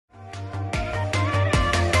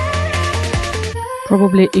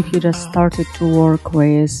Probably if you just started to work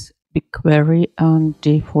with BigQuery and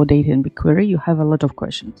GA4 data in BigQuery, you have a lot of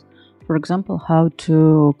questions. For example, how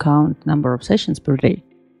to count number of sessions per day.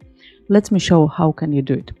 Let me show how can you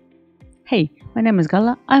do it. Hey, my name is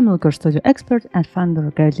Gaille. I'm a Looker Studio expert and founder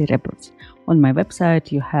of Gaille reports. On my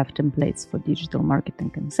website, you have templates for digital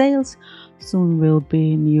marketing and sales. Soon will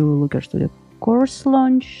be new Looker Studio course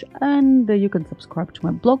launch, and you can subscribe to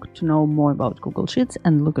my blog to know more about Google Sheets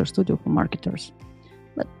and Looker Studio for marketers.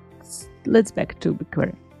 Let's back to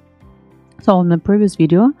BigQuery. So in the previous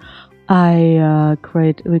video,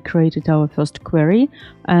 we created our first query,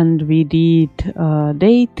 and we did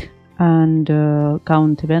date and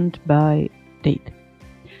count event by date.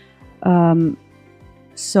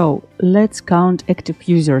 So let's count active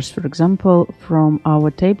users, for example, from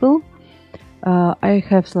our table. I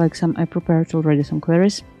have I prepared already some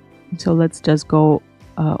queries, so let's just go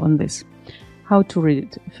on this. How to read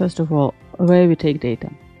it? First of all, where we take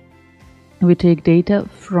data. We take data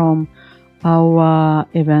from our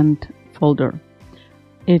event folder.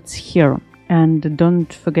 It's here, and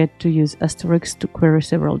don't forget to use asterisk to query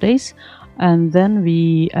several days, and then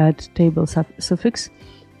we add table suffix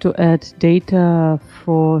to add data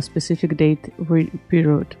for specific date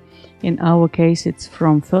period. In our case, it's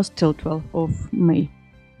from 1st till 12th of May.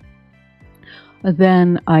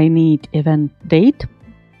 Then I need event date,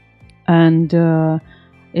 and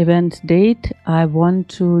event date, I want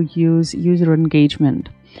to use user engagement.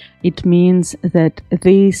 It means that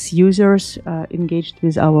these users engaged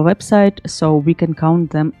with our website, so we can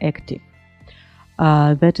count them active.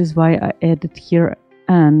 That is why I added here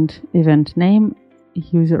and event name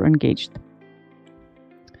user engaged.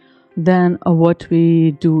 Then what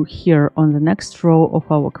we do here on the next row of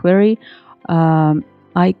our query,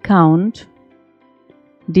 I count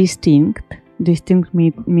distinct. Distinct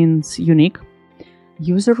means unique.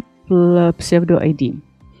 User pseudo ID.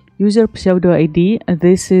 User pseudo ID,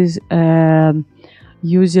 this is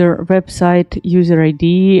user website user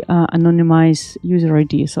ID, anonymized user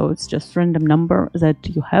ID. So it's just random number that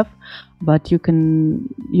you have, but you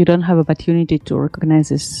don't have opportunity to recognize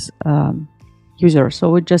this user.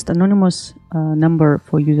 So it's just anonymous number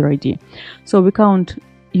for user ID. So we count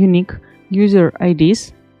unique user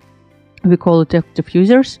IDs. We call it active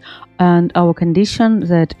users, and our condition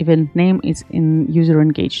that event name is in user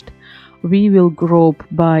engaged. We will group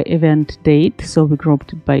by event date, so we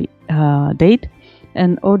grouped it by date,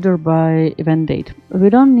 and order by event date.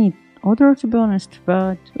 We don't need order, to be honest,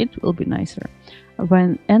 but it will be nicer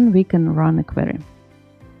and we can run a query.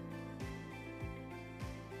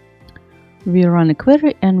 We run a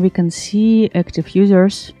query and we can see active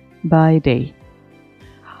users by day.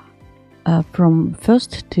 From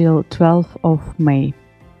 1st till 12th of May.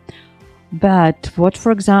 But what,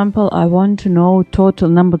 for example, I want to know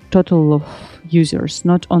total of users,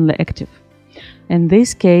 not only active. In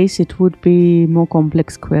this case, it would be more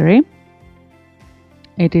complex query.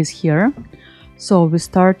 It is here. So we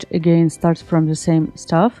start from the same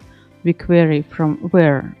stuff. We query from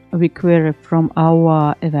where? We query from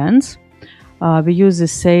our events. We use the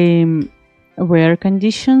same where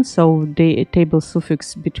condition, so the table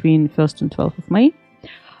suffix between 1st and 12th of May.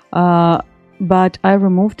 But I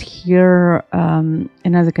removed here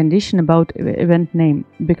another condition about event name,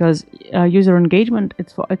 because user engagement,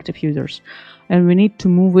 it's for active users, and we need to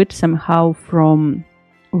move it somehow from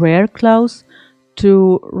where clause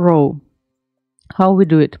to row. How we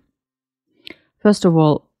do it? First of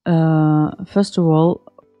all,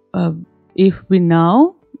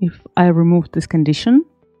 if I remove this condition,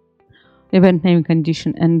 event name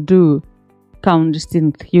condition, and do count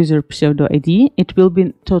distinct user pseudo ID, it will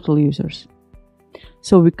be total users.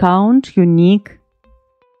 So we count unique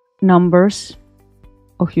numbers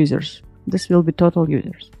of users. This will be total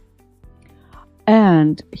users.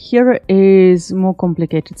 And here is more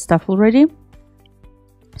complicated stuff already.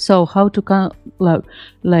 So how to count,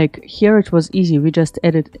 like here it was easy. We just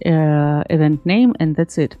added event name and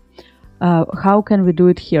that's it. How can we do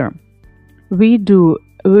it here? We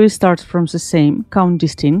start from the same count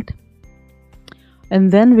distinct,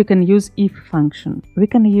 and then we can use if function. We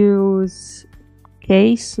can use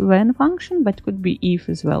case when function, but could be if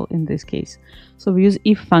as well in this case. So we use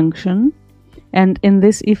if function, and in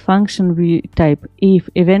this if function we type if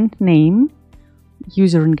event name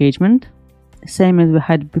user engagement, same as we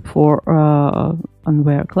had before on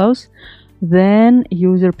where clause, then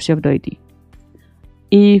user pseudo ID.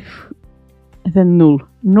 If then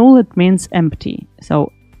null, it means empty,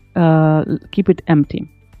 so keep it empty,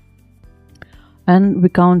 and we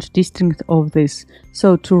count distinct of this.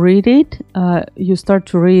 So to read it, you start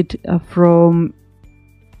to read from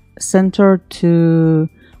center to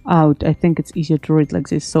out, I think it's easier to read like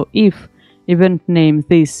this. So if event name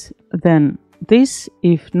this, then this.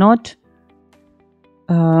 If not,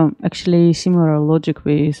 actually similar logic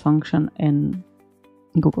with function in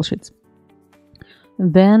Google Sheets.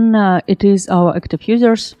 Then it is our active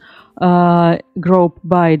users. Group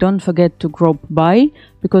by. Don't forget to group by,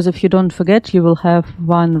 because if you don't forget, you will have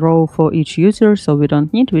one row for each user. So we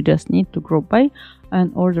just need to group by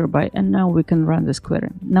and order by. And now we can run this query.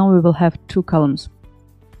 Now we will have two columns: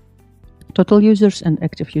 total users and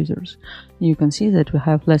active users. You can see that we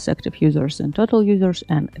have less active users than total users,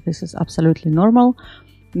 and this is absolutely normal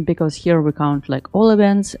because here we count like all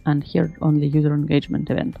events and here only user engagement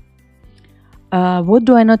event. What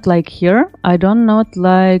do I not like here? I don't not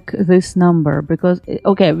like this number because,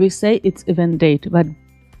 okay, we say it's event date, but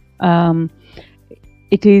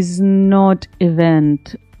it is not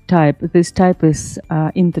event type. This type is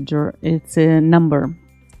integer. It's a number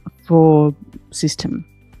for system.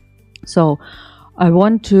 So I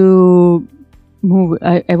want to move,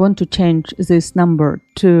 I want to change this number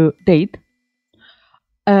to date,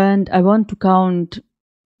 and I want to count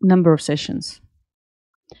number of sessions.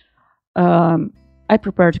 I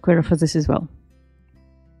prepared a query for this as well.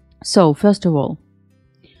 So first of all,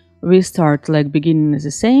 we start like beginning is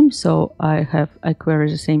the same. So I query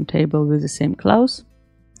the same table with the same clause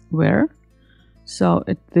where. So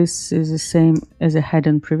this is the same as I had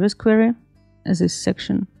in previous query as this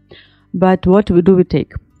section. But what do we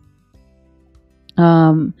take?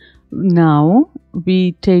 Now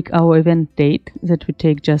we take our event date that we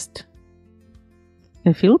take just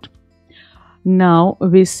a field. Now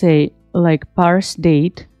we say like parse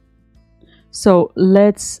date. So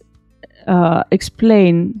let's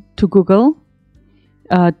explain to Google,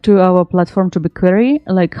 to our platform, to BigQuery,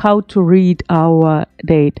 like how to read our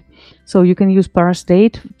date. So you can use parse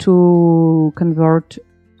date to convert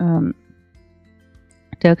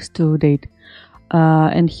text to date.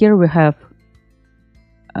 And here we have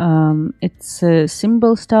it's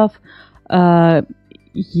symbol stuff.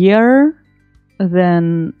 Year,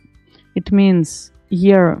 then it means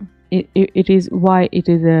year. It is Y, it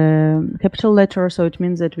is a capital letter, so it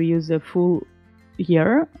means that we use the full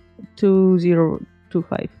year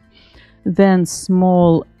 2025. Then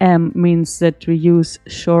small m means that we use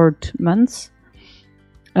short months,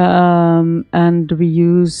 and we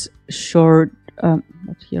use short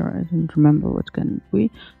but here I don't remember what can we,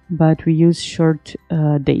 but we use short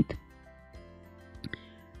date.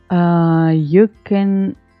 You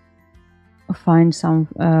can find some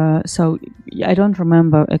so I don't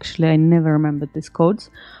remember, actually I never remembered these codes,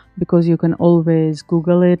 because you can always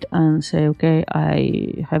Google it and say, okay,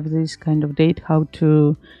 I have this kind of date, how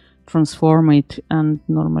to transform it, and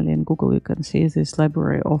normally in Google you can see this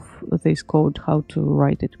library of this code, how to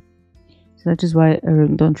write it. So that is why I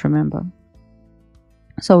don't remember.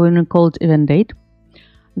 So when we called event date,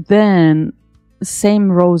 then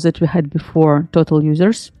same rows that we had before, total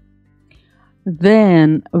users.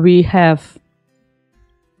 Then we have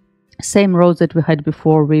same rows that we had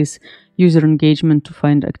before with user engagement to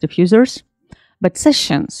find active users. But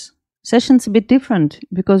sessions a bit different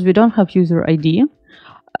because we don't have user ID.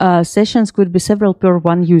 Sessions could be several per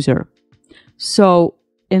one user. So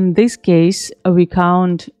in this case, we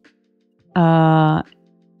count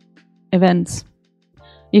events.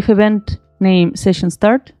 If event name session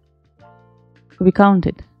start, we count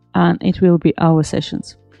it and it will be our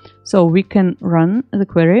sessions. So we can run the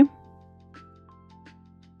query.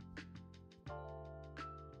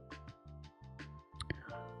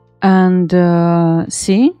 And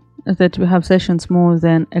see that we have sessions more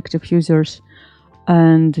than active users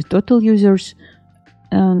and total users,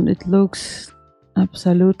 and it looks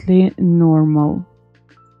absolutely normal.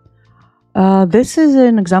 This is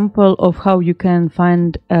an example of how you can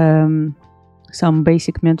find some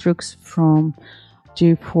basic metrics from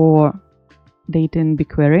GA4 data in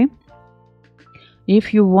BigQuery.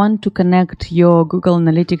 If you want to connect your Google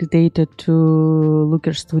Analytics data to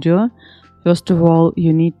Looker Studio, first of all,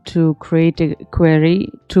 you need to create a query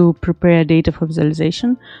to prepare data for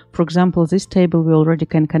visualization. For example, this table we already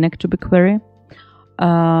can connect to BigQuery.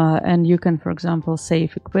 And you can, for example,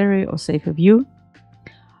 save a query or save a view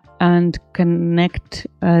and connect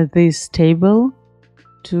this table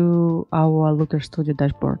to our Looker Studio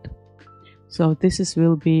dashboard. So this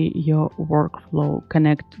will be your workflow.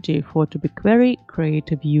 Connect GA4 to BigQuery,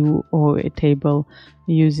 create a view or a table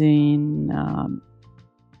using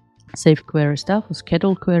save query stuff or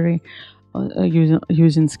schedule query,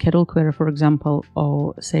 using schedule query, for example,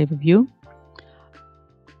 or save a view.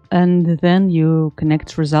 And then you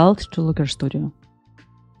connect result to Looker Studio.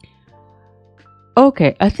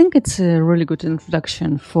 Okay, I think it's a really good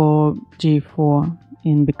introduction for GA4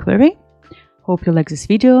 in BigQuery. Hope you like this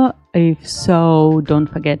video. If so, don't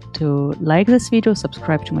forget to like this video,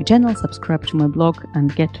 subscribe to my channel, subscribe to my blog,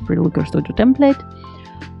 and get free Looker Studio template.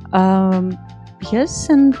 Yes,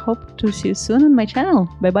 and hope to see you soon on my channel.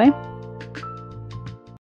 Bye bye.